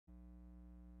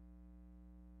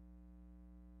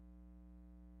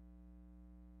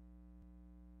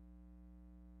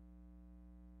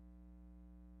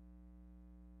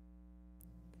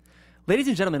Ladies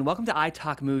and gentlemen, welcome to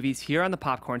iTalk Movies here on the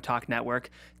Popcorn Talk Network.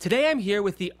 Today I'm here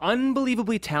with the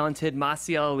unbelievably talented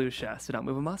Masiela Lusha, so don't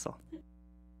move a muscle.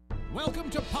 Welcome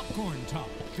to Popcorn Talk,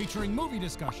 featuring movie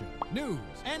discussion, news,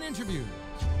 and interviews.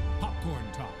 Popcorn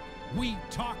Talk, we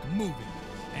talk movies.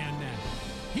 And now,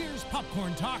 here's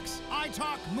Popcorn Talk's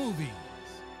iTalk Movies.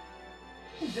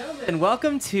 And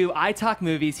welcome to iTalk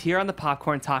Movies here on the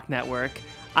Popcorn Talk Network.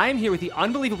 I am here with the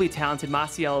unbelievably talented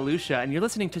Masiela Lusha, and you're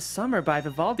listening to Summer by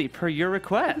Vivaldi per your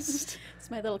request. It's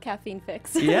my little caffeine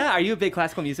fix. Yeah, are you a big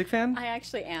classical music fan? I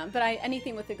actually am, but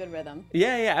anything with a good rhythm.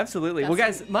 Yeah, absolutely. Well,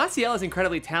 guys, Masiela is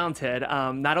incredibly talented.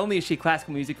 Not only is she a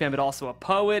classical music fan, but also a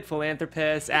poet,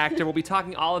 philanthropist, actor. We'll be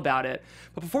talking all about it.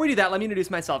 But before we do that, let me introduce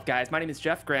myself, guys. My name is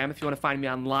Jeff Graham. If you want to find me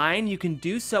online, you can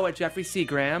do so at Jeffrey C.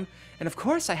 Graham. And of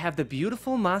course, I have the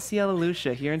beautiful Masiela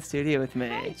Lusha here in studio with me.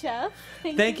 Hi, Jeff.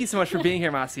 Thank you so much for being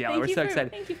here, Masiela. We're so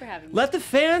excited. Thank you for having me. Let the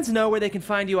fans know where they can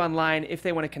find you online if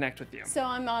they want to connect with you. So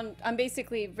I'm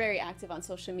basically very active on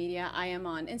social media. I am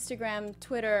on Instagram,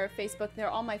 Twitter, Facebook. They're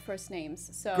all my first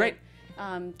names. So great.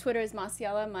 Twitter is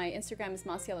Masiela. My Instagram is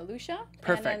Masiela Lusha.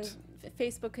 Perfect. And then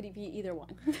Facebook could be either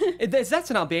one.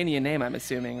 That's an Albanian name, I'm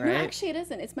assuming, right? No, actually it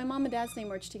isn't. It's my mom and dad's name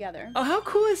merged together. Oh, how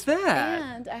cool is that?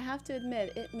 And I have to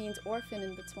admit, it means orphan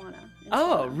in Botswana.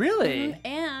 Oh, really? Mm-hmm.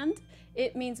 And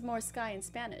it means more sky in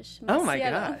Spanish. Masiela. Oh my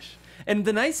gosh. And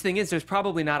the nice thing is there's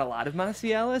probably not a lot of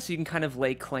Masiela, so you can kind of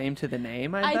lay claim to the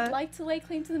name, I bet. I'd like to lay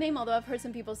claim to the name, although I've heard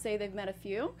some people say they've met a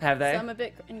few. Have they? So I'm a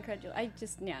bit incredulous. I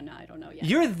don't know yet.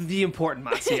 You're the important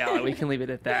Masiela. We can leave it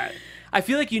at that. I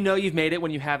feel like you've made it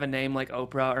when you have a name like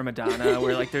Oprah or Madonna,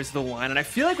 where like there's the one. And I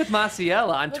feel like with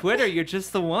Masiela on Twitter, you're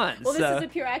just the one. Well, this is a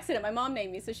pure accident. My mom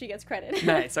named me, so she gets credit.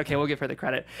 Nice. Okay, we'll give her the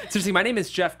credit. Seriously, my name is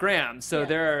Jeff Graham, so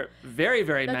there are very,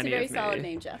 very many of me. That's a very solid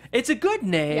name, Jeff. It's a good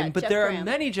name, but Jeff there Graham. are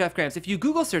many Jeff Grahams. If you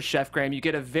Google search Jeff Graham, you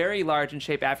get a very large in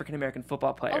shape African-American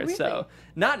football player. Oh, really? So,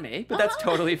 not me, but that's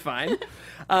totally fine.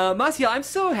 Masiela, I'm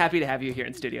so happy to have you here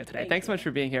in studio today. Thanks so much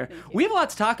for being here. We have a lot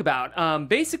to talk about.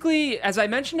 Basically, as I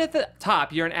mentioned at the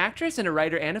top, you're an actress and a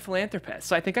writer and a philanthropist.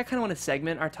 So I think I kind of want to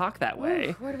segment our talk that way.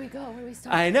 Ooh, where do we go? Where do we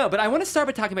start? I know, but I want to start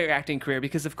by talking about your acting career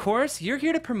because, of course, you're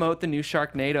here to promote the new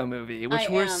Sharknado movie, which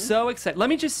we're so excited. Let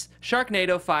me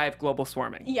Sharknado 5 Global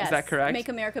Swarming. Yes. Is that correct? Make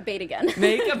America bait again.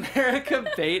 Make America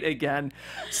bait again.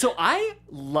 So I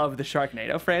love the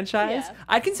Sharknado franchise. Yeah.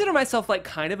 I consider myself like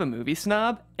kind of a movie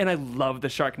snob, and I love the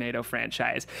Sharknado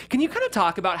franchise. Can you kind of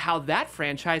talk about how that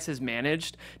franchise has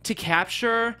managed to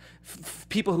capture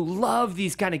people who love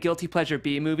these kind of guilty pleasure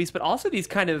B movies, but also these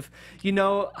kind of,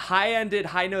 high-ended,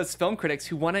 high-nosed film critics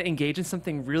who want to engage in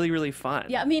something really, really fun?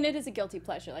 Yeah, I mean, it is a guilty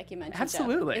pleasure, like you mentioned.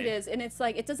 Absolutely. Jeff. It is, and it's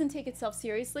like, it doesn't take itself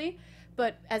seriously,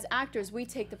 but as actors, we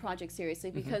take the project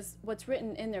seriously because what's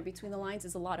written in there between the lines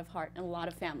is a lot of heart and a lot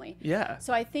of family. Yeah.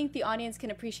 So I think the audience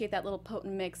can appreciate that little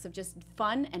potent mix of just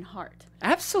fun and heart.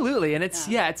 Absolutely, and it's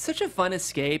such a fun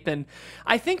escape, and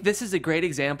I think this is a great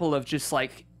example of just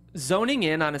like zoning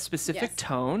in on a specific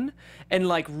tone and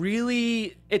like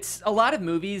really, it's a lot of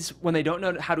movies when they don't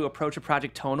know how to approach a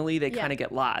project tonally, they kind of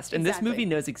get lost. And this movie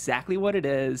knows exactly what it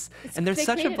is, and there's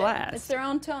such a blast. It's their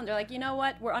own tone. They're like, you know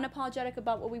what? We're unapologetic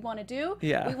about what we want to do.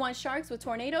 Yeah. We want sharks with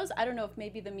tornadoes. I don't know if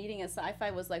maybe the meeting at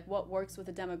SyFy was like, what works with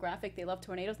the demographic? They love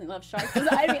tornadoes and they love sharks.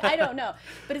 I mean, I don't know,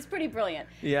 but it's pretty brilliant.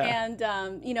 Yeah. And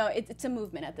it's a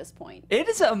movement at this point. It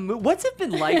is what's it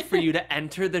been like for you to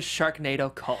enter the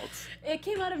Sharknado cult? It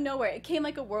came out of nowhere. It came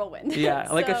like a whirlwind.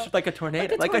 Yeah, like a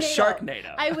tornado, like a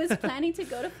Sharknado. I was planning to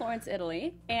go to Florence,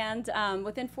 Italy, and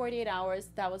within 48 hours,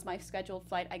 that was my scheduled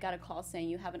flight. I got a call saying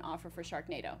you have an offer for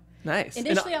Sharknado. Nice.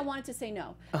 Initially, I wanted to say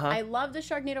no. I love the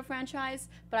Sharknado franchise,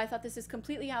 but I thought this is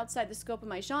completely outside the scope of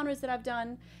my genres that I've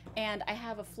done, and I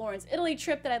have a Florence, Italy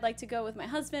trip that I'd like to go with my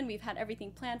husband. We've had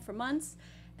everything planned for months.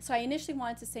 So I initially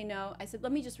wanted to say no. I said,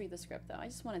 let me just read the script, though. I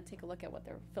just want to take a look at what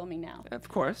they're filming now. Of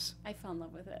course. I fell in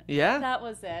love with it. Yeah? That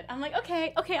was it. I'm like,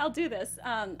 okay, I'll do this.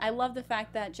 I love the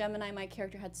fact that Gemini, my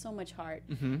character, had so much heart.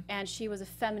 And she was a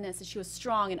feminist, and she was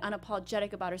strong and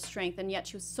unapologetic about her strength, and yet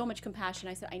she was so much compassion.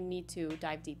 I said, I need to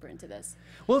dive deeper into this.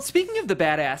 Well, speaking of the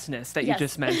badassness that you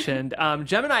just mentioned,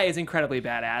 Gemini is incredibly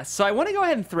badass. So I want to go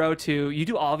ahead and throw to, you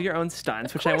do all of your own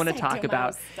stunts, which I want to talk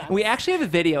about. We actually have a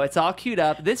video. It's all queued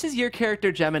up. This is your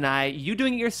character, Gemini. You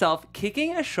doing it yourself,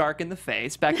 kicking a shark in the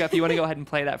face. Back up, you want to go ahead and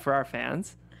play that for our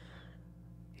fans?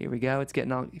 Here we go. It's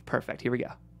getting all perfect. Here we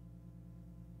go.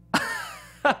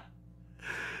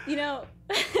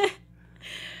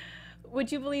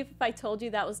 would you believe if I told you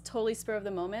that was totally spur of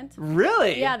the moment?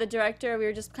 Really? Yeah, the director, we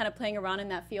were just kind of playing around in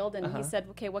that field, and he said,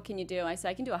 okay, what can you do? I said,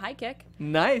 I can do a high kick.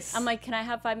 Nice. I'm like, can I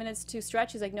have 5 minutes to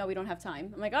stretch? He's like, no, we don't have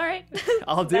time. I'm like, all right.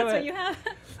 I'll do it. That's what you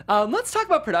have. Let's talk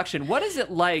about production. What is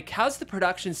it like? How's the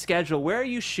production schedule? Where are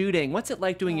you shooting? What's it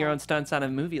like doing your own stunts on a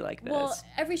movie like this? Well,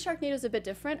 every Sharknado is a bit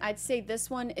different. I'd say this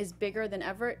one is bigger than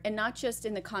ever, and not just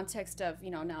in the context of,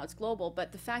 you know, now it's global,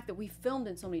 but the fact that we filmed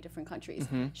in so many different countries.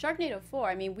 Sharknado 4,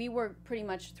 I mean, we were pretty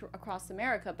much across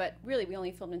America, but really we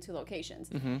only filmed in 2 locations.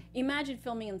 Imagine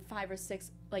filming in 5 or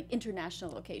 6 like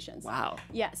international locations. Wow.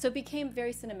 Yeah, so it became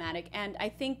very cinematic, and I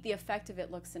think the effect of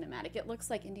it looks cinematic. It looks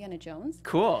like Indiana Jones.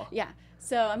 Cool. Yeah,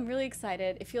 so I'm really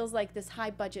excited. It feels like this high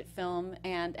budget film,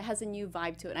 and it has a new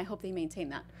vibe to it, and I hope they maintain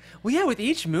that. Well, yeah, with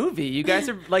each movie, you guys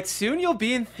are like, soon you'll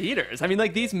be in theaters. I mean,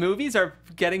 like, these movies are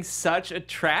getting such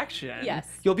attraction. Yes.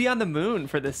 You'll be on the moon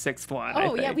for the 6th one.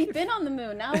 Oh, yeah, we've been on the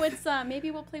moon. Now it's,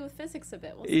 maybe we'll play with physics a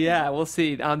bit. We'll see. Yeah, we'll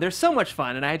see. They're so much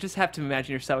fun, and I just have to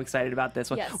imagine you're so excited about this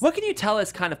one. Yes. What can you tell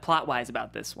us kind of plot-wise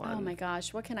about this one? Oh my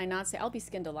gosh, what can I not say? I'll be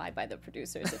skinned alive by the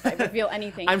producers if I reveal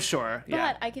anything. I'm sure,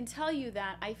 yeah. But I can tell you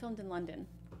that I filmed in London.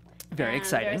 Very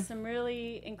exciting. There's some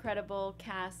really incredible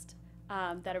cast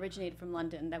that originated from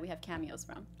London that we have cameos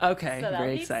from. Okay, so that'll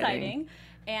very be exciting.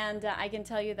 And I can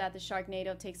tell you that the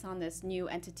Sharknado takes on this new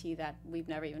entity that we've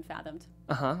never even fathomed.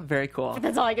 Very cool.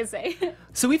 That's all I can say.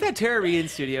 So we've had Tara Reid in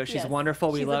studio. She's Yes,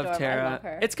 wonderful. We she's love adorable. Tara. I love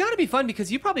her. It's got to be fun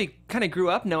because you probably kind of grew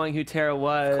up knowing who Tara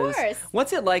was. Of course.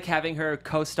 What's it like having her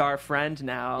co-star friend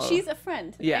now? She's a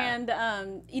friend. Yeah.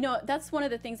 And, you know, that's one of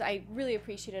the things I really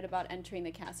appreciated about entering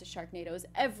the cast of Sharknado is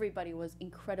everybody was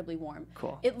incredibly warm.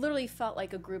 Cool. It literally felt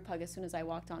like a group hug as soon as I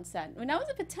walked on set. When I was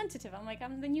a bit tentative, I'm like,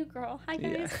 I'm the new girl. Hi,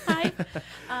 guys. Yeah.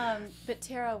 Hi. But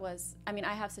Tara was, I mean,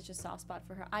 I have such a soft spot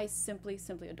for her. I simply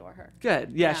adore her. Good.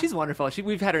 Yeah, she's wonderful.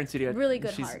 We've had her in studio. Really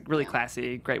good She's heart, really yeah.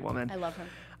 classy, great woman. I love her.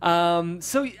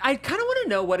 So I kind of want to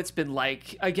know what it's been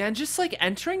like, again, just like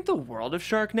entering the world of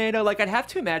Sharknado. Like, I'd have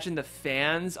to imagine the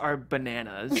fans are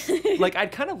bananas. Like,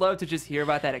 I'd kind of love to just hear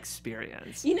about that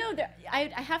experience. You know, I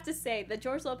have to say, the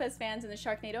George Lopez fans and the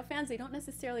Sharknado fans, they don't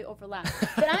necessarily overlap.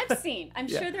 That I've seen. I'm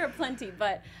sure there are plenty,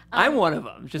 but... I'm one of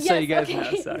them, just so you guys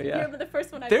know. So, yeah. You're the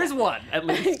first one I've There's met. one, at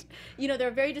least. You know,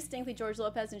 they're very distinctly George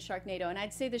Lopez and Sharknado, and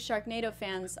I'd say the Sharknado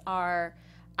fans are...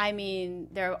 I mean,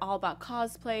 they're all about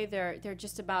cosplay. They're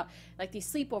just about like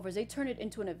these sleepovers. They turn it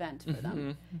into an event for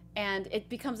them, and it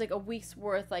becomes like a week's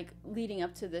worth, like leading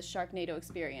up to this Sharknado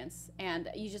experience. And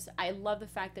I love the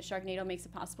fact that Sharknado makes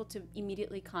it possible to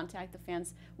immediately contact the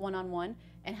fans one-on-one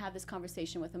and have this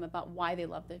conversation with them about why they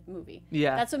love the movie.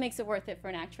 Yeah, that's what makes it worth it for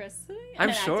an actress. I'm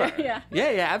an sure. Actor. Yeah.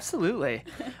 Yeah, absolutely.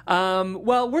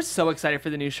 Well, we're so excited for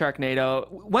the new Sharknado.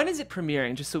 When is it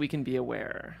premiering, just so we can be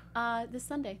aware? This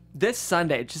Sunday. This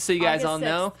Sunday, just so you guys August all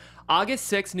know. 6th.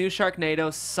 August 6th, new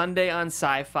Sharknado, Sunday on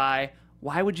SyFy.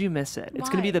 Why would you miss it? It's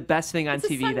going to Why? be the best thing on It's a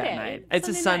TV that Sunday. night. It's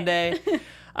a Sunday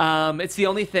Sunday. It's the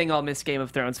only thing I'll miss Game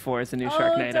of Thrones for is the new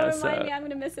Sharknado. Don't so remind me. I'm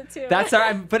going to miss it too. that's all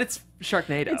right, but it's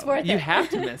Sharknado. It's worth you it. have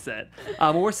to miss it.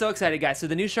 Well, we're so excited, guys. So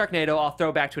the new Sharknado, I'll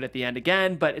throw back to it at the end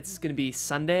again, but it's going to be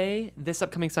Sunday, this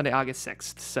upcoming Sunday, August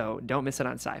 6th. So don't miss it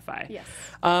on SyFy. Yes.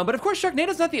 But of course,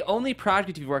 Sharknado's not the only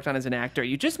project you've worked on as an actor.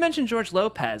 You just mentioned George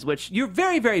Lopez, which you're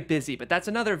very, very busy, but that's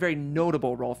another very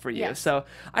notable role for you. Yes. So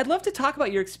I'd love to talk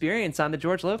about your experience on the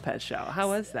George Lopez show. How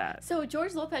was that? So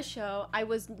George Lopez show, I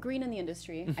was green in the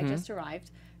industry. I just arrived.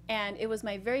 And it was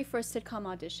my very first sitcom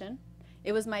audition.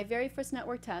 It was my very first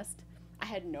network test. I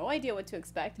had no idea what to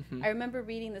expect. I remember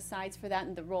reading the sides for that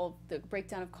and the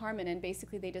breakdown of Carmen, and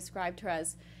basically they described her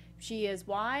as she is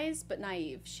wise but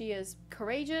naive. She is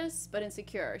courageous but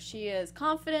insecure. She is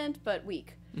confident but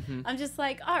weak. I'm just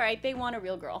like, all right, they want a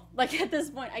real girl. Like at this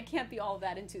point, I can't be all of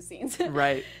that in 2 scenes.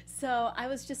 Right. So I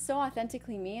was just so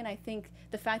authentically me, and I think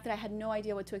the fact that I had no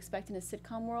idea what to expect in a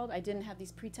sitcom world, I didn't have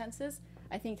these pretenses,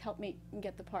 I think helped me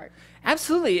get the part.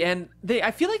 Absolutely, and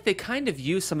I feel like they kind of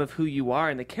use some of who you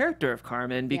are in the character of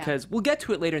Carmen, because we'll get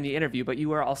to it later in the interview, but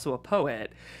you are also a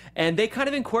poet, and they kind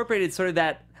of incorporated sort of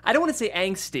that, I don't want to say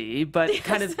angsty, but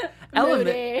kind of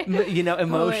element, you know,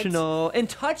 emotional, in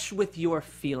touch with your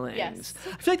feelings. Yes.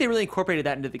 I feel like they really incorporated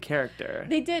that into the character.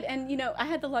 They did, and you know, I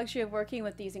had the luxury of working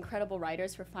with these incredible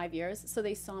writers for 5 years, so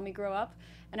they saw me grow up.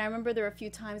 And I remember there were a few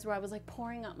times where I was like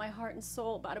pouring out my heart and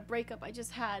soul about a breakup I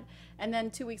just had, and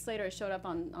then 2 weeks later it showed up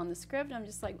on the script, and I'm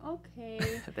just like, okay,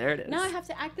 there it is. now I have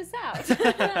to act this out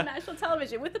on national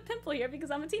television with a pimple here because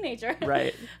I'm a teenager.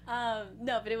 Right.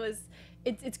 No, but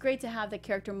it's great to have the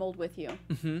character mold with you.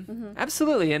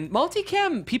 Absolutely, and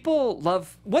multicam, people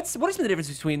love. What is the difference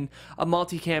between a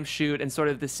multicam shoot and sort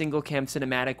of the single cam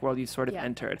cinematic world you sort of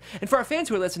entered? And for our fans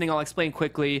who are listening, I'll explain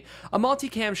quickly. A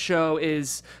multicam show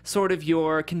is sort of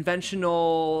your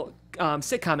conventional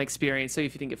sitcom experience. So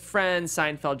if you think of Friends,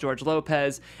 Seinfeld, George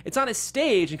Lopez, it's on a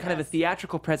stage and kind of a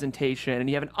theatrical presentation, and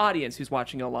you have an audience who's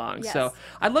watching along. So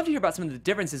I'd love to hear about some of the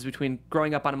differences between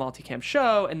growing up on a multicam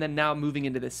show and then now moving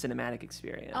into this cinematic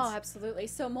experience. Oh, absolutely.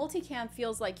 So multicam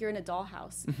feels like you're in a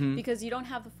dollhouse because you don't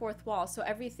have the fourth wall. So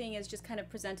everything is just kind of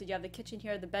presented. You have the kitchen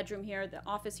here, the bedroom here, the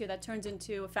office here that turns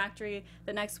into a factory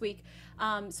the next week.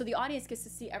 So the audience gets to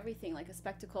see everything like a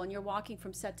spectacle, and you're walking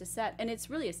from set to set, and it's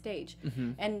really a stage.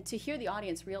 And to hear the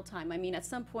audience real time, I mean, at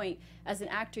some point as an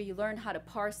actor, you learn how to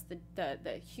parse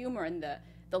the humor and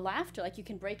the laughter. Like, you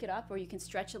can break it up or you can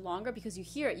stretch it longer because you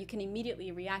hear it. You can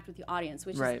immediately react with the audience,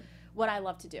 which is what I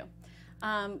love to do.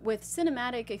 With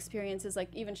cinematic experiences like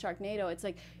even Sharknado, it's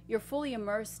like you're fully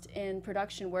immersed in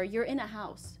production where you're in a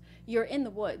house, you're in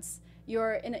the woods,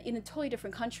 you're in a totally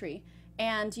different country,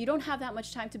 and you don't have that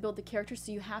much time to build the character,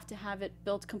 so you have to have it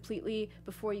built completely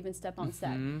before you even step on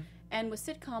set. And with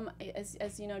sitcom,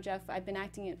 as you know, Jeff, I've been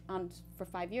acting it on for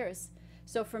 5 years.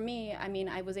 So for me, I mean,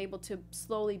 I was able to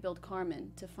slowly build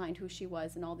Carmen to find who she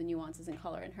was and all the nuances and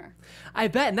color in her. I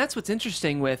bet, and that's what's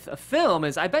interesting with a film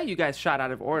is I bet you guys shot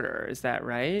out of order. Is that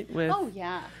right? Oh,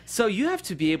 yeah. So you have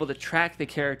to be able to track the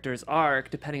character's arc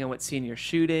depending on what scene you're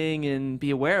shooting and be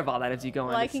aware of all that as you go on.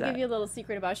 Well, I can give you a little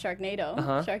secret about Sharknado,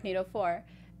 Sharknado 4.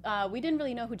 We didn't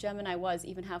really know who Gemini was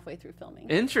even halfway through filming.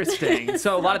 Interesting.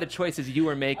 So a lot of the choices you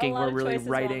were making were really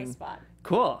writing. On the spot.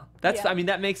 Cool. That's I mean,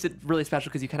 that makes it really special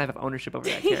because you kind of have ownership over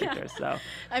that character. So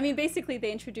I mean, basically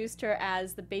they introduced her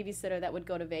as the babysitter that would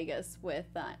go to Vegas with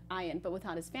Ian, but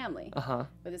without his family,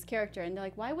 with his character. And they're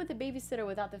like, why would the babysitter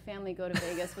without the family go to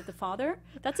Vegas with the father?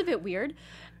 That's a bit weird.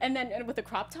 And then with a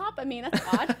crop top, I mean, that's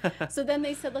odd. So then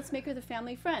they said, let's make her the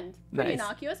family friend. Pretty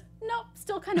innocuous. Nope,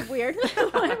 still kind of weird.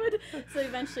 So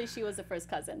eventually she was the first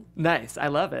cousin. Nice. I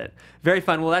love it. Very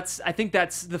fun. Well, I think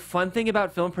that's the fun thing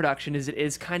about film production is it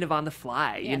is kind of on the fly.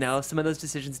 You know, some of those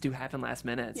decisions do happen last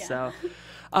minute. So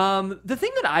the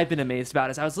thing that I've been amazed about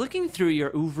is I was looking through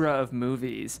your oeuvre of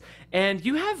movies, and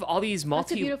you have all these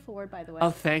That's a beautiful word, by the way.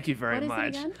 Oh, thank you very much. What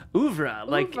is it again? Oeuvre.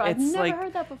 Like, oeuvre. I've never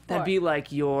heard that before. That'd be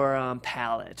like your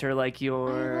palette or like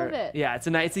your. I love it. Yeah,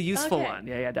 it's a useful one.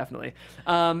 Yeah, definitely.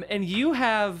 And you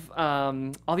have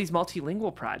all these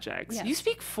multilingual projects. Yes. You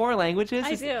speak 4 languages.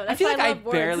 I do. I feel like I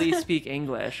words. barely speak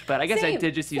English, but I guess I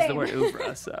did just use the word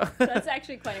oeuvre. So that's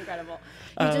actually quite incredible.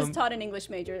 You just taught an English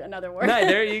major another word. Right,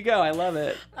 there you go. I love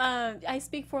it. I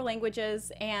speak 4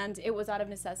 languages, and it was out of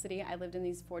necessity. I lived in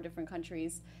these 4 different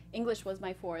countries. English was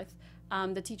my 4th.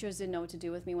 The teachers didn't know what to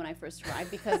do with me when I first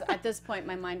arrived because at this point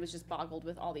my mind was just boggled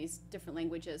with all these different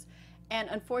languages. And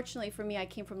unfortunately for me, I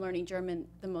came from learning German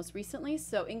the most recently,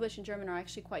 so English and German are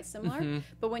actually quite similar.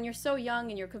 But when you're so young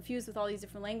and you're confused with all these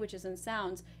different languages and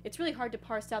sounds, it's really hard to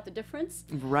parse out the difference.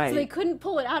 Right. So they couldn't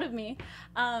pull it out of me.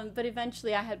 But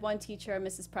eventually I had one teacher,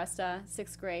 Mrs. Presta,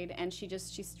 6th grade, and she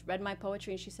read my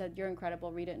poetry and she said, "You're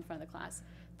incredible, read it in front of the class."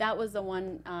 That was the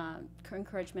one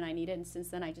encouragement I needed, and since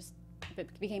then I just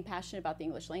became passionate about the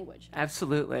English language.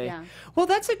 Absolutely. Yeah. Well,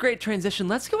 that's a great transition.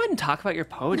 Let's go ahead and talk about your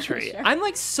poetry. Sure. I'm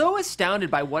like so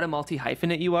astounded by what a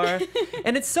multi-hyphenate you are.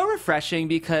 And it's so refreshing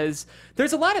because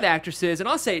there's a lot of actresses, and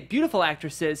I'll say beautiful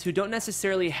actresses, who don't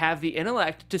necessarily have the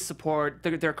intellect to support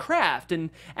their craft and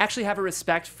actually have a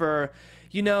respect for,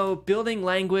 you know, building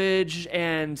language.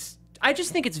 And I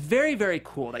just think it's very, very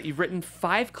cool that you've written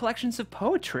 5 collections of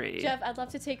poetry. Jeff, I'd love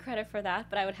to take credit for that,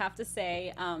 but I would have to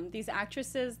say these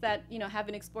actresses that, you know,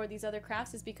 haven't explored these other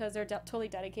crafts is because they're totally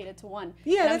dedicated to one.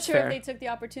 Yeah, and that's I'm sure fair. if they took the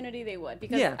opportunity, they would,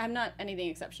 because I'm not anything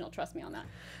exceptional, trust me on that.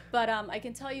 But I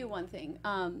can tell you one thing.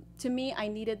 To me, I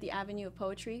needed the avenue of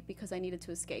poetry because I needed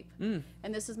to escape. And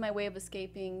this is my way of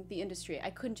escaping the industry. I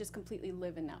couldn't just completely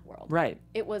live in that world. Right.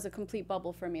 It was a complete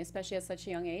bubble for me, especially at such a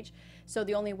young age. So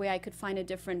the only way I could find a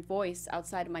different voice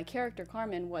outside of my character,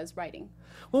 Carmen, was writing.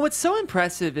 Well, what's so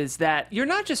impressive is that you're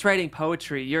not just writing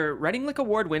poetry, you're writing like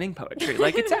award-winning poetry.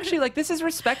 Like, it's actually like, this is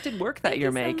respected work that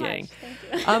you're making.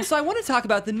 Thank you. So I want to talk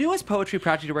about the newest poetry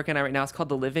project you're working on right now. It's called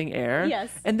The Living Air. Yes.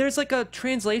 And there's like a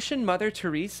translation Mother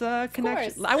Teresa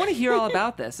connection. course. I want to hear all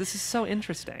about this. This is so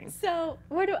interesting. So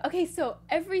so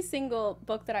every single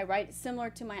book that I write, similar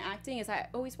to my acting, is I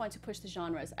always want to push the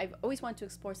genres. I always want to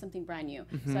explore something brand new.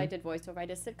 So I did voiceover, I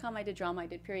did sitcom, I did drama, I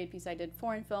did period piece, I did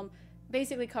foreign film,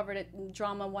 basically covered it in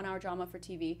drama, 1-hour drama for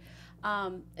TV.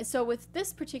 So with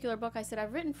this particular book, I said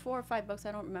I've written 4 or 5 books.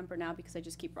 I don't remember now because I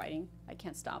just keep writing. I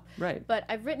can't stop. Right. But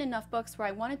I've written enough books where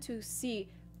I wanted to see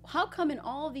how come in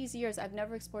all of these years I've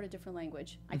never explored a different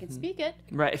language? I can speak it.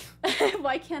 Right.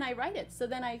 Why can't I write it? So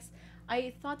then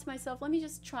I thought to myself, let me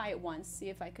just try it once, see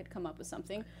if I could come up with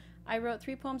something. I wrote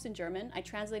 3 poems in German. I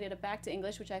translated it back to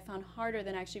English, which I found harder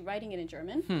than actually writing it in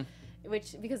German.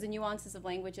 Because the nuances of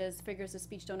languages, figures of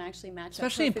speech don't actually match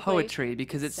especially up in poetry,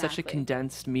 because it's such a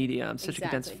condensed medium, such a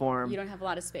condensed form. You don't have a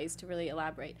lot of space to really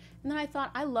elaborate. And then I thought,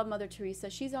 I love Mother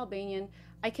Teresa. She's Albanian.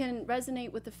 I can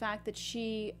resonate with the fact that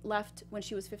she left when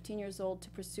she was 15 years old to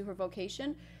pursue her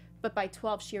vocation, but by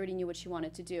 12 she already knew what she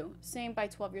wanted to do. Same by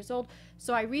 12 years old.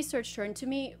 So I researched her, and to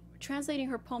me, translating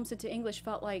her poems into English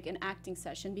felt like an acting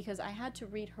session, because I had to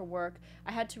read her work.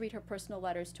 I had to read her personal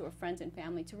letters to her friends and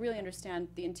family to really understand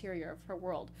the interior of her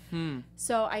world.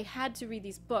 So I had to read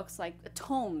these books, like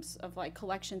tomes of like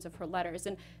collections of her letters.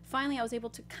 And finally I was able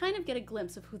to kind of get a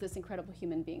glimpse of who this incredible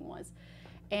human being was.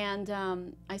 And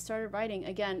I started writing.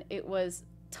 Again, it was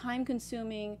time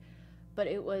consuming, but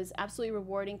it was absolutely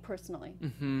rewarding personally.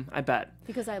 I bet.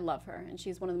 Because I love her, and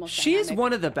she's one of the most She is dynamic.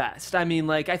 one of the best. I mean,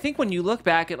 like, I think when you look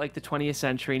back at, like, the 20th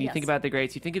century and you think about the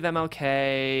greats, you think of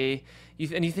MLK,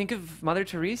 and you think of Mother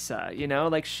Teresa, you know?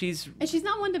 Like, she's... And she's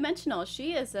not one-dimensional.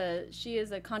 She is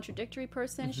a contradictory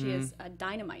person. She is a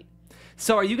dynamite.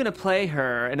 So are you going to play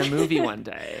her in a movie one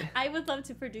day? I would love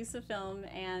to produce a film,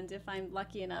 and if I'm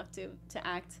lucky enough to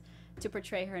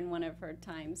portray her in one of her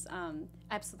times,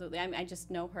 absolutely. I just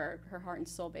know her heart and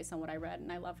soul based on what I read,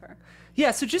 and I love her.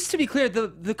 Yeah, so just to be clear,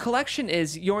 the collection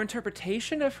is your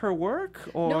interpretation of her work?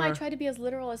 Or? No, I try to be as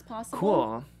literal as possible.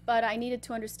 Cool. But I needed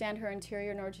to understand her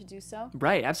interior in order to do so.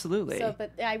 Right, absolutely. So,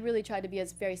 but I really tried to be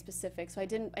very specific. So I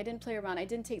didn't play around. I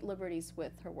didn't take liberties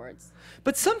with her words.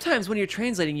 But sometimes when you're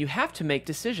translating, you have to make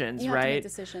decisions, you right? have to make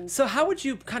decisions. So how would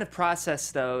you kind of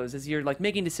process those as you're like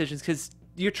making decisions? Because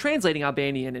you're translating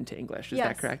Albanian into English, is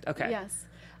that correct? Okay. Yes.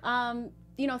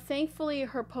 You know, thankfully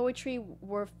her poetry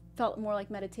felt more like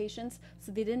meditations,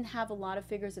 so they didn't have a lot of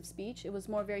figures of speech. It was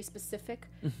more very specific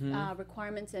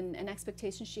requirements and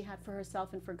expectations she had for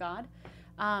herself and for God.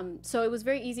 So it was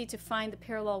very easy to find the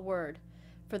parallel word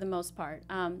for the most part.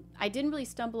 I didn't really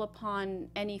stumble upon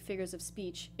any figures of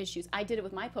speech issues. I did it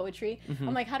with my poetry.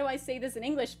 I'm like, how do I say this in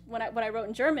English when I wrote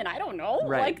in German? I don't know.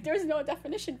 Right. Like, there's no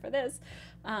definition for this.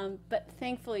 But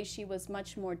thankfully, she was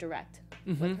much more direct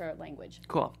with her language.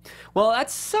 Cool. Well,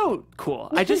 that's so cool.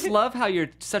 I just love how you're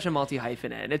such a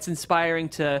multi-hyphenate. It's inspiring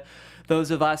to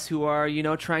those of us who are, you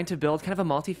know, trying to build kind of a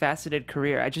multifaceted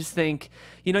career. I just think,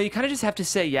 you know, you kind of just have to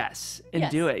say yes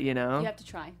and do it, you know? You have to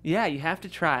try. Yeah, you have to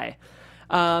try.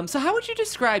 So how would you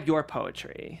describe your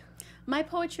poetry? My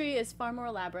poetry is far more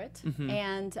elaborate,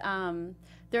 and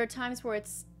there are times where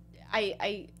it's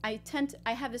I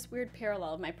have this weird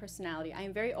parallel of my personality. I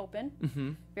am very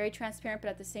open, very transparent, but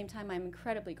at the same time I'm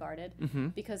incredibly guarded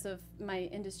because of my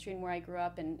industry and where I grew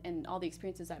up and all the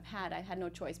experiences I've had. I had no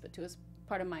choice but to as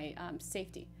part of my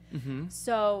safety.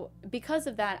 So because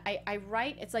of that, I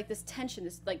write. It's like this tension,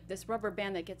 this rubber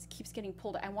band that keeps getting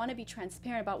pulled. I want to be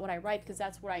transparent about what I write because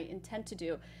that's what I intend to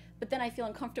do. But then I feel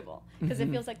uncomfortable because it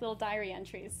feels like little diary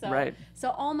entries. So,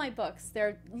 so all my books,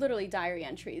 they're literally diary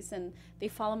entries, and they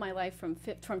follow my life from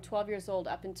 12 years old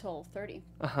up until 30.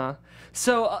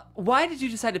 So why did you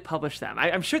decide to publish them?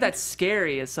 I'm sure that's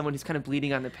scary as someone who's kind of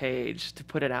bleeding on the page to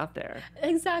put it out there.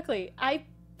 Exactly.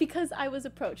 Because I was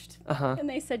approached, and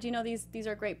they said, you know, these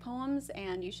are great poems,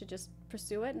 and you should just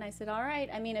pursue it. And I said, all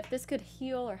right. I mean, if this could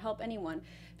heal or help anyone,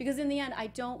 because in the end, I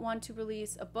don't want to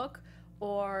release a book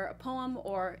or a poem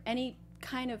or any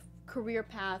kind of career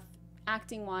path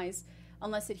acting-wise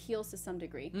unless it heals to some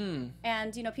degree.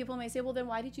 And, you know, people may say, well, then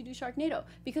why did you do Sharknado?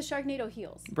 Because Sharknado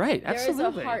heals. Right, absolutely.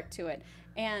 There is a heart to it.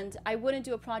 And I wouldn't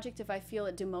do a project if I feel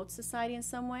it demotes society in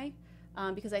some way.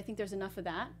 Because I think there's enough of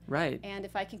that. Right. And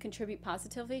if I can contribute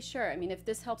positively, sure. I mean, if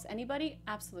this helps anybody,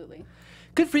 absolutely.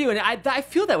 Good for you. And I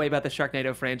feel that way about the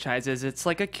Sharknado franchises. It's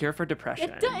like a cure for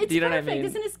depression. It's you know perfect. What I mean?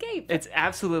 It's an escape. It's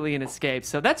absolutely an escape.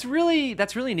 So that's really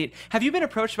neat. Have you been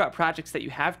approached about projects that you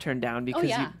have turned down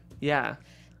because yeah.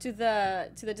 To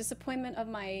the disappointment of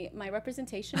my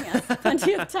representation, yes,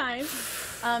 plenty of times.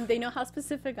 They know how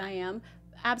specific I am.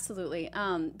 Absolutely,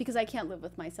 because I can't live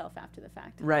with myself after the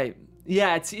fact. Right.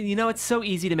 Yeah, it's so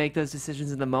easy to make those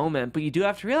decisions in the moment, but you do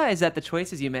have to realize that the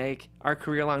choices you make are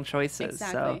career-long choices.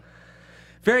 Exactly. So,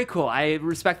 very cool. I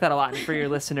respect that a lot. And for your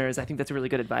listeners, I think that's really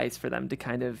good advice for them to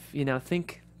kind of, you know,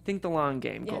 think the long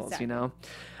game goals, exactly. you know.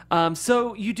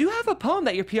 So you do have a poem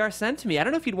that your PR sent to me. I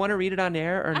don't know if you'd want to read it on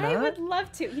air or not. I would love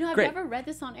to. You know, I've never read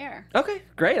this on air. Okay,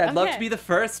 great. I'd love to be the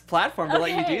first platform to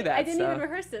let you do that. I didn't even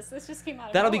rehearse this. This just came out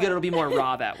of That'll be nowhere. good. It'll be more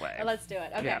raw that way. Let's do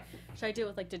it. Okay. Yeah. Should I do it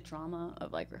with like the drama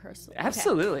of like rehearsal?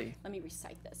 Absolutely. Okay. Let me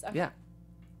recite this. Okay. Yeah.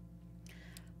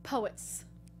 Poets,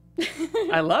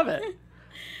 I love it.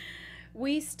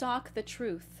 We stalk the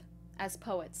truth as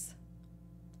poets,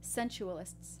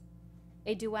 sensualists,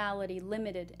 a duality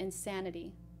limited in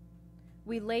sanity.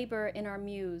 We labor in our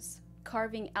muse,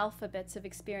 carving alphabets of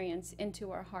experience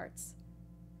into our hearts.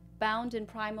 Bound in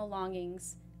primal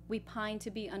longings, we pine to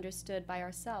be understood by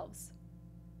ourselves.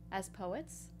 As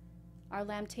poets, our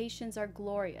lamentations are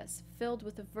glorious, filled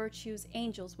with the virtues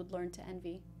angels would learn to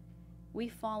envy. We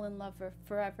fall in love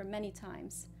forever many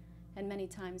times, and many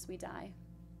times we die.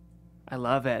 I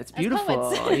love it. It's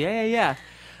beautiful. Yeah.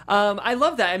 I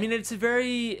love that. I mean,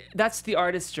 that's the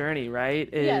artist's journey, right?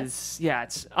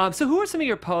 So who are some of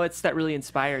your poets that really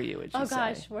inspire you, would you say?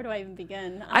 Gosh, where do I even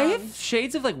begin? I have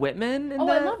shades of like Whitman.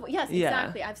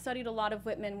 Exactly. I've studied a lot of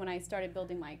Whitman when I started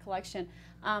building my collection.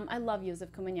 I love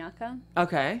Józef Komuniaka.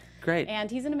 Okay, great.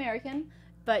 And he's an American,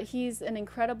 but he's an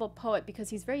incredible poet because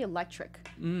he's very electric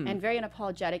and very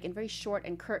unapologetic and very short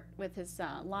and curt with his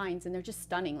lines, and they're just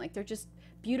stunning. Like, they're just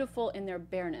beautiful in their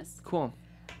bareness. Cool.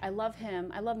 I love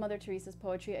him. I love Mother Teresa's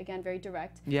poetry. Again, very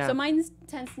direct. Yeah. So mine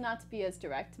tends not to be as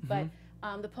direct, but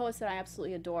the poets that I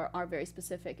absolutely adore are very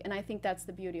specific, and I think that's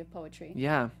the beauty of poetry.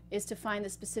 Yeah. Is to find the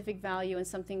specific value in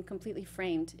something completely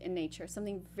framed in nature,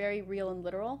 something very real and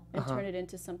literal, and turn it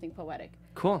into something poetic.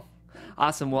 Cool.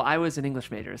 Awesome. Well, I was an English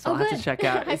major, so I'll have to check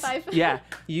out. High five. Yeah.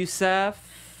 Józef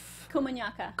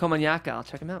Komuniaka. I'll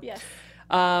check him out. Yes.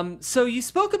 So you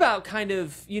spoke about kind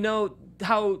of,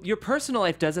 how your personal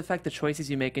life does affect the choices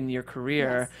you make in your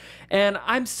career. Yes. And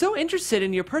I'm so interested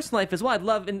in your personal life as well. I'd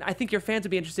love, and I think your fans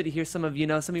would be interested to hear some of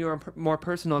your more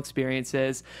personal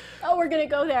experiences. Oh, we're going to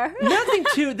go there.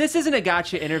 This isn't a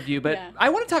gotcha interview, but I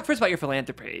want to talk first about your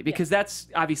philanthropy, because that's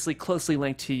obviously closely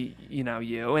linked to,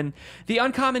 you. And The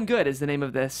Uncommon Good is the name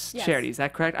of this charity. Is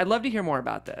that correct? I'd love to hear more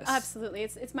about this. Absolutely.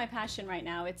 It's my passion right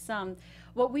now. It's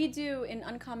what we do in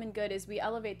Uncommon Good is we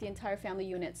elevate the entire family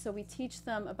unit. So we teach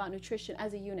them about nutrition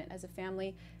as a unit, as a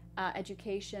family,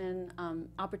 education,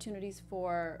 opportunities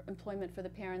for employment for the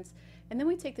parents. And then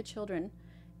we take the children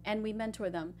and we mentor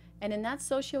them. And in that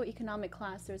socioeconomic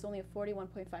class, there's only a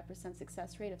 41.5%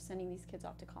 success rate of sending these kids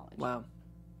off to college. Wow.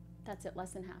 That's it,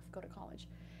 less than half go to college.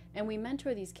 And we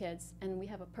mentor these kids, and we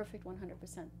have a perfect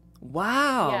 100%.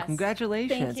 Wow, yes.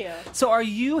 Congratulations. Thank you. So are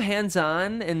you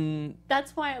hands-on? And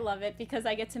that's why I love it, because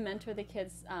I get to mentor the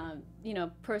kids,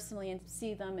 personally, and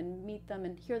see them and meet them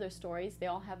and hear their stories. They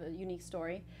all have a unique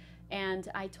story. And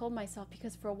I told myself,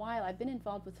 because for a while I've been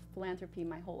involved with philanthropy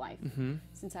my whole life,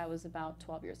 since I was about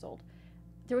 12 years old.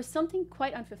 There was something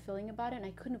quite unfulfilling about it, and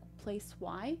I couldn't place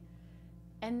why.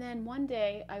 And then one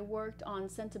day I worked on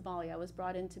Sentabali. I was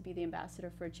brought in to be the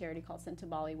ambassador for a charity called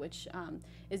Sentabali, which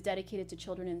is dedicated to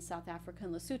children in South Africa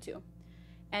and Lesotho.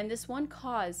 And this one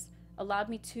cause allowed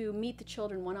me to meet the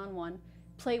children one-on-one,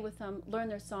 play with them, learn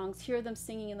their songs, hear them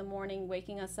singing in the morning,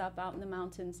 waking us up out in the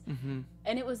mountains.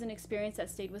 And it was an experience that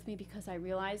stayed with me, because I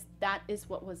realized that is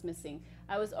what was missing.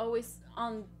 I was always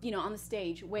on the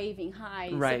stage, waving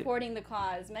high, supporting the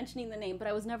cause, mentioning the name, but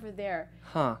I was never there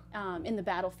in the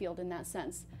battlefield in that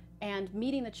sense. And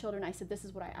meeting the children, I said, this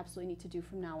is what I absolutely need to do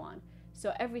from now on.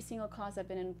 So every single cause I've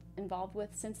been involved with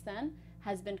since then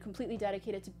has been completely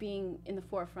dedicated to being in the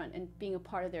forefront and being a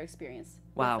part of their experience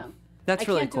with them. That's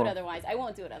really cool. I can't do it otherwise. I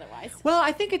won't do it otherwise. Well,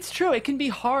 I think it's true. It can be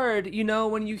hard,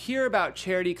 when you hear about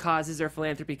charity causes or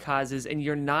philanthropy causes and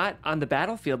you're not on the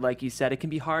battlefield, like you said, it can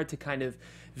be hard to kind of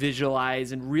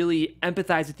visualize and really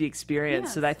empathize with the experience.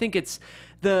 Yes. So I think it's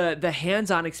the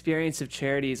hands-on experience of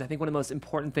charities. I think one of the most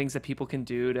important things that people can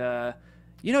do to,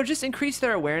 just increase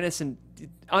their awareness and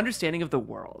understanding of the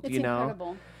world. It's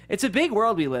incredible. It's a big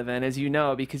world we live in, as you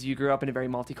know, because you grew up in a very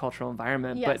multicultural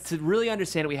environment. Yes. But to really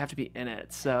understand it, we have to be in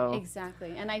it. So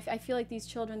exactly. And I feel like these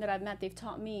children that I've met, they've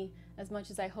taught me as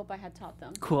much as I hope I had taught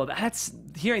them. Cool.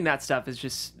 Hearing that stuff is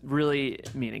just really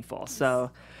meaningful. Yes.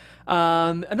 So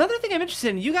another thing I'm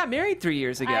interested in, you got married 3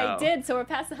 years ago. I did, so we're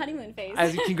past the honeymoon phase.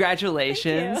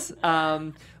 Congratulations.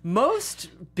 Thank you.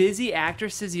 Most busy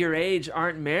actresses your age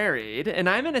aren't married, and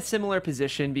I'm in a similar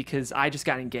position because I just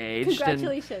got engaged.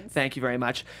 Congratulations. Thank you very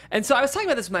much. And so I was talking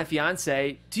about this with my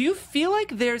fiance. Do you feel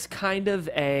like there's kind of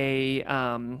a,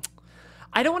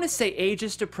 I don't want to say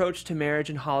ageist approach to marriage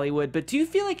in Hollywood, but do you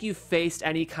feel like you faced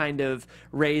any kind of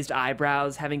raised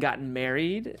eyebrows having gotten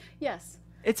married? Yes.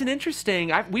 It's an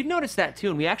interesting, we've noticed that too,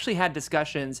 and we actually had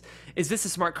discussions, is this a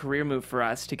smart career move for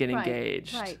us to get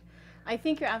engaged? Right. I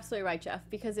think you're absolutely right, Jeff,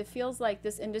 because it feels like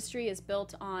this industry is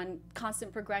built on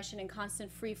constant progression and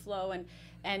constant free flow, and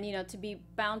to be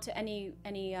bound to any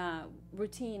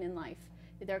routine in life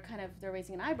they're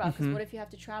raising an eyebrow because what if you have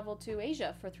to travel to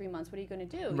Asia for 3 months? What are you going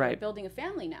to do? Right. You're building a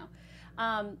family now.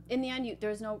 In the end,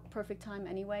 there's no perfect time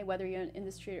anyway, whether you're in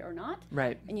industry or not.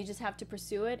 Right. And you just have to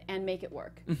pursue it and make it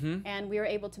work. And we were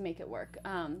able to make it work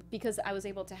because I was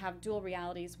able to have dual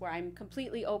realities where I'm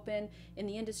completely open in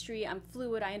the industry. I'm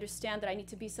fluid. I understand that I need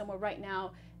to be somewhere right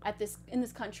now in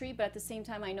this country, but at the same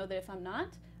time, I know that if I'm not,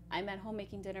 I'm at home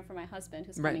making dinner for my husband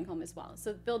who's coming home as well.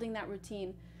 So building that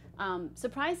routine.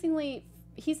 Surprisingly,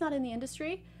 he's not in the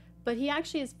industry, but he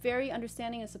actually is very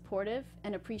understanding and supportive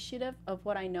and appreciative of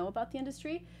what I know about the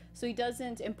industry. So he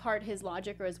doesn't impart his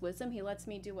logic or his wisdom. He lets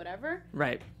me do whatever.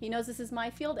 Right. He knows this is my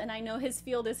field, and I know his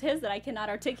field is his that I cannot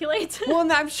articulate. Well,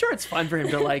 and I'm sure it's fun for him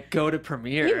to like go to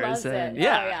premieres. He loves it.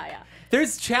 Yeah. Oh, yeah.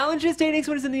 There's challenges dating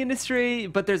someone who's in the industry,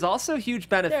 but there's also huge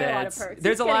benefits. There are a lot of perks.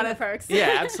 There's a lot of perks.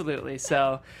 Yeah, absolutely.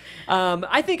 So,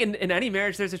 I think in any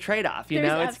marriage there's a trade-off. You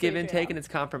know, it's give and take and it's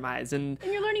compromise, and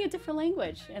you're learning a different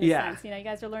language in a sense. You know, you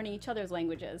guys are learning each other's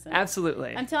languages. And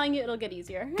absolutely. I'm telling you, it'll get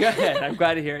easier. Good. I'm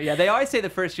glad to hear it. Yeah, they always say the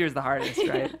first year is the hardest,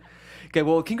 right? Okay.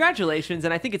 Well, congratulations,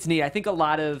 and I think it's neat. I think a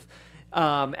lot of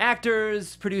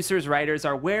actors, producers, writers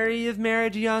are wary of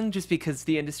marriage young just because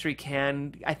the industry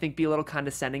can, I think, be a little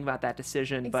condescending about that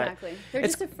decision. Exactly. But they're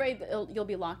just afraid that you'll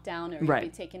be locked down or you'll be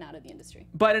taken out of the industry.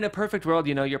 But in a perfect world,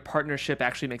 you know, your partnership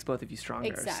actually makes both of you stronger.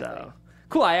 Exactly. So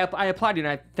cool. I applaud you,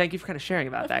 and I thank you for kind of sharing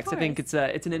about that, because I think course.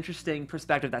 it's an interesting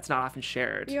perspective that's not often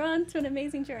shared. You're on to an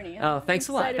amazing journey. Oh, thanks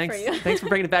a lot. Thanks for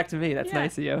bringing it back to me. That's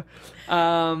nice of you.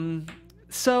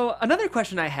 So another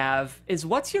question I have is,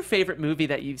 what's your favorite movie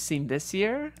that you've seen this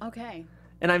year? Okay.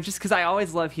 And I'm just, because I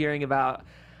always love hearing about,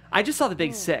 I just saw The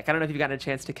Big Sick. I don't know if you've gotten a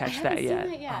chance to catch that yet.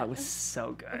 Seen that yet. Oh, it was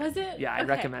so good. Was it? Yeah, I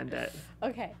recommend it.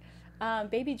 Okay.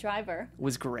 Baby Driver.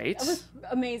 Was great. It was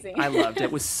amazing. I loved it.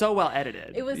 It was so well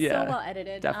edited. It was so well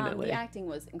edited. Definitely. The acting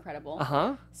was incredible.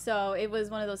 Uh-huh. So it was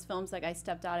one of those films, like, I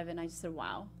stepped out of it and I just said,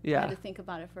 wow. Yeah. I had to think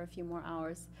about it for a few more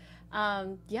hours.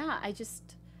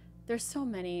 There's so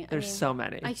many. There's so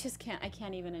many. I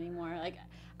can't even anymore. Like,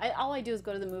 all I do is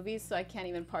go to the movies, so I can't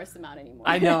even parse them out anymore.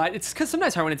 I know. It's because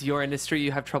sometimes when it's your industry,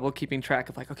 you have trouble keeping track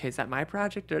of, like, okay, is that my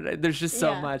project? Or there's just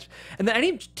so much. And then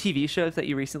any TV shows that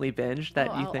you recently binged that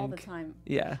you think? All the time.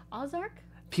 Yeah. Ozark?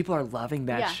 People are loving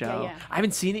that show. Yeah. I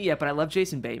haven't seen it yet, but I love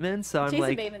Jason Bateman, so I'm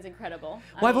like... Jason Bateman's incredible.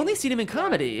 Well, I've only seen him in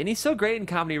comedy, and he's so great in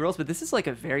comedy roles, but this is like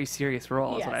a very serious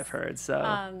role, is what I've heard. So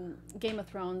Game of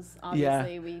Thrones,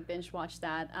 obviously, we binge-watched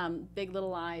that. Big Little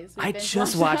Lies. I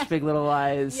just watched Big Little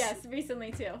Lies. Yes,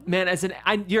 recently too. Man,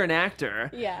 you're an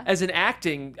actor. Yeah. As an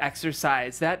acting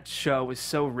exercise, that show was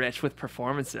so rich with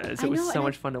performances. It was so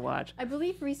much fun to watch. I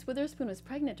believe Reese Witherspoon was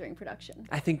pregnant during production.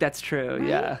 I think that's true, right?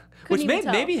 yeah. Couldn't Which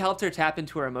maybe helped her tap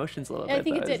into her emotions a little bit. I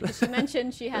think it did, because she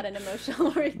mentioned she had an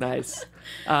emotional Nice.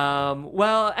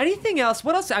 Well, anything else?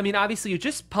 What else? I mean, obviously, you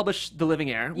just published The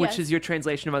Living Air, which is your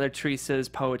translation of Mother Teresa's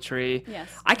poetry. Yes.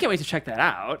 I can't wait to check that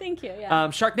out. Thank you, yeah.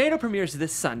 Sharknado premieres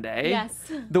this Sunday.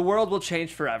 Yes. The world will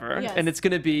change forever. Yes. And it's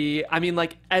going to be, I mean,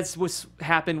 like, as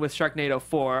happened with Sharknado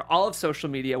 4, all of social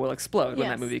media will explode when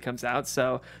that movie comes out.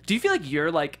 So do you feel like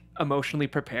you're, like, emotionally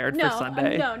prepared for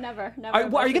Sunday? No, never.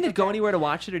 Are you going to go anywhere to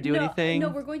watch it or do anything? No,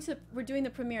 we're doing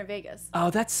the premiere in Vegas. Oh,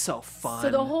 that's so fun.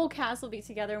 So the whole cast will be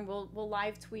together, and we'll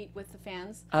live tweet with the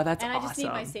fans. Oh, that's awesome. And I just need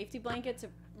my safety blanket to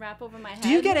wrap over my head. Do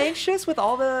you get anxious with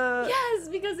all the... Yes,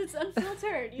 because it's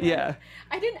unfiltered. Yeah.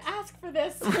 I didn't ask for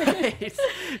this. Right.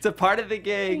 It's a part of the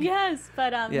gig. Yes, but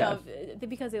no,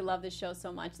 because they love this show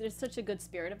so much. There's such a good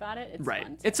spirit about it. It's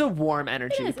fun. It's a warm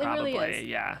energy, probably. It really is.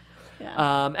 Yeah.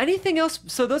 Yeah. Anything else?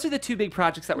 So those are the two big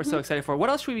projects that we're so excited for. What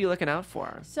else should we be looking out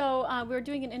for? So we're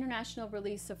doing an international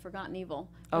release of Forgotten Evil,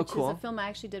 which is a film I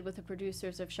actually did with the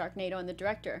producers of Sharknado and the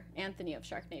director, Anthony, of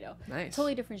Sharknado. Nice.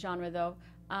 Totally different genre, though.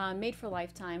 Made for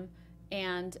Lifetime,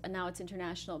 and now it's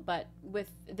international. But with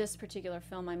this particular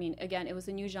film, I mean, again, it was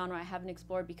a new genre I haven't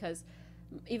explored, because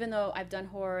even though I've done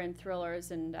horror and thrillers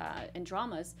and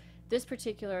dramas, this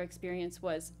particular experience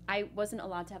was, I wasn't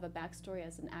allowed to have a backstory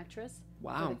as an actress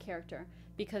for the character,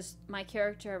 because my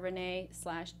character,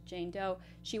 Renee/Jane Doe,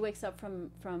 she wakes up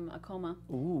from a coma.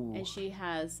 Ooh. And she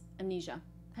has amnesia,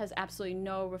 has absolutely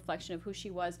no reflection of who she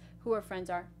was, who her friends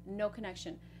are, no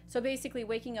connection. So basically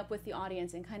waking up with the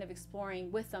audience and kind of exploring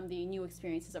with them the new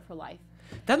experiences of her life.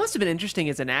 That must have been interesting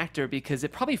as an actor, because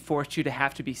it probably forced you to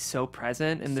have to be so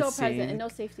present in the scene. So present, and no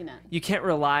safety net. You can't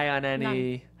rely on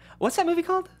any... None. What's that movie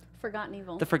called? Forgotten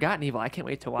Evil. The Forgotten Evil. I can't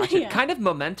wait to watch it. Kind of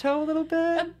Memento a little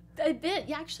bit? A bit,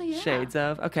 yeah, actually, yeah. Shades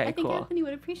of? Okay, I think cool. Anthony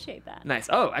would appreciate that. Nice.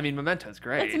 Oh, I mean, Memento's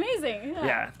great. It's amazing.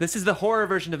 Yeah, this is the horror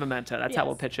version of Memento. That's how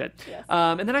we'll pitch it. Yes.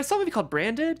 And then I saw a movie called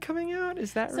Branded coming out.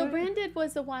 Is that right? So Branded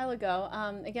was a while ago.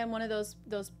 Again, one of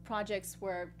those projects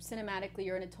where cinematically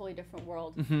you're in a totally different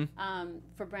world.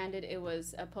 For Branded, it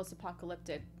was a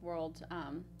post-apocalyptic world,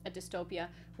 a dystopia,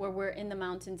 where we're in the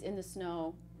mountains, in the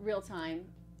snow, real time.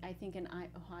 I think in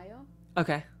Ohio.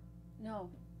 Okay.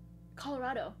 No.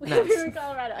 Colorado. Nice. We were in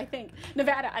Colorado, I think.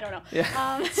 Nevada, I don't know.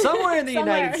 Yeah. Somewhere in the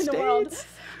United States. In the world.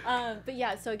 But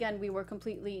yeah, so again, we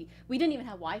didn't even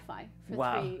have Wi-Fi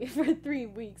for 3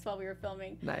 weeks while we were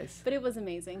filming. Nice. But it was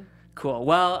amazing. Cool.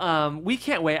 Well, we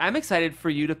can't wait. I'm excited for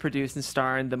you to produce and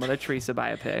star in the Mother Teresa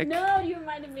biopic. No, you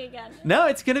reminded me again. No,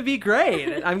 it's gonna be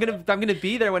great. I'm gonna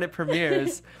be there when it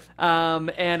premieres.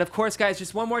 And of course, guys,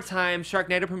 just one more time,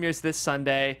 Sharknado premieres this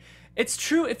Sunday. It's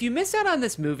true, if you miss out on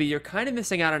this movie, you're kind of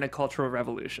missing out on a cultural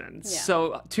revolution. Yeah.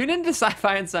 So tune into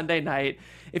SyFy on Sunday night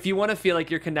if you want to feel like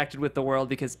you're connected with the world,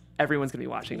 because everyone's going to be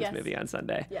watching this movie on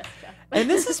Sunday. Yes, Jeff. And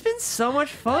this has been so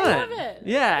much fun. I love it.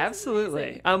 Yeah,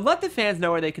 absolutely. Let the fans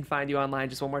know where they can find you online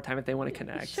just one more time if they want to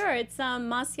connect. Sure, it's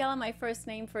Masiela, my first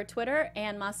name for Twitter,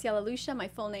 and Masiela Lusha, my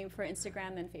full name for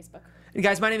Instagram and Facebook. And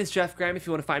guys, my name is Jeff Graham. If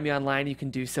you want to find me online, you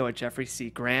can do so at Jeffrey C.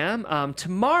 Graham.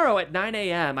 Tomorrow at 9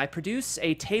 a.m., I produce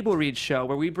a table read show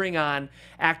where we bring on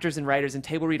actors and writers and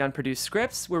table read unproduced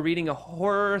scripts. We're reading a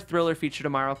horror thriller feature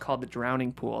tomorrow called The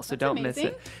Drowning Pool, so don't miss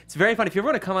it. It's very fun. If you ever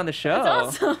want to come on the show.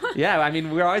 That's awesome. Yeah, I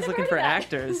mean, we're always looking for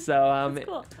actors, so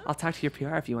cool. I'll talk to your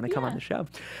PR if you want to come on the show.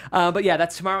 But yeah,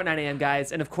 that's tomorrow at 9 a.m.,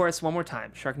 guys. And of course, one more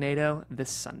time, Sharknado this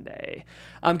Sunday.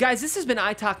 Guys, this has been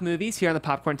iTalk Movies here on the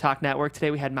Popcorn Talk Network.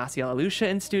 Today we had Masiela Lusha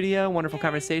in studio. Wonderful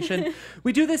conversation.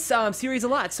 We do this series a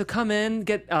lot, so come in,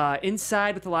 get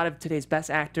inside with a lot of today's best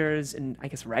actors and I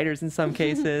guess writers in some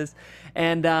cases.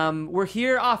 And we're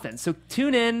here often, so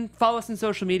tune in, follow us on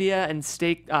social media, and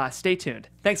stay tuned.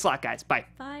 Thanks a lot, guys. Bye.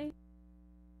 Bye.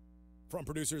 From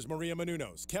producers Maria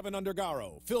Menounos, Kevin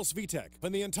Undergaro, Phil Svitek,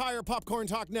 and the entire Popcorn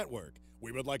Talk Network,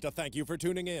 we would like to thank you for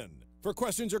tuning in. For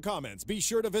questions or comments, be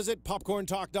sure to visit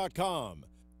popcorntalk.com.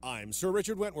 I'm Sir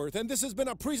Richard Wentworth, and this has been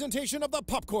a presentation of the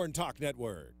Popcorn Talk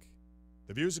Network.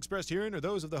 The views expressed herein are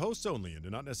those of the hosts only and do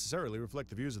not necessarily reflect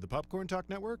the views of the Popcorn Talk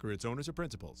Network or its owners or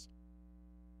principals.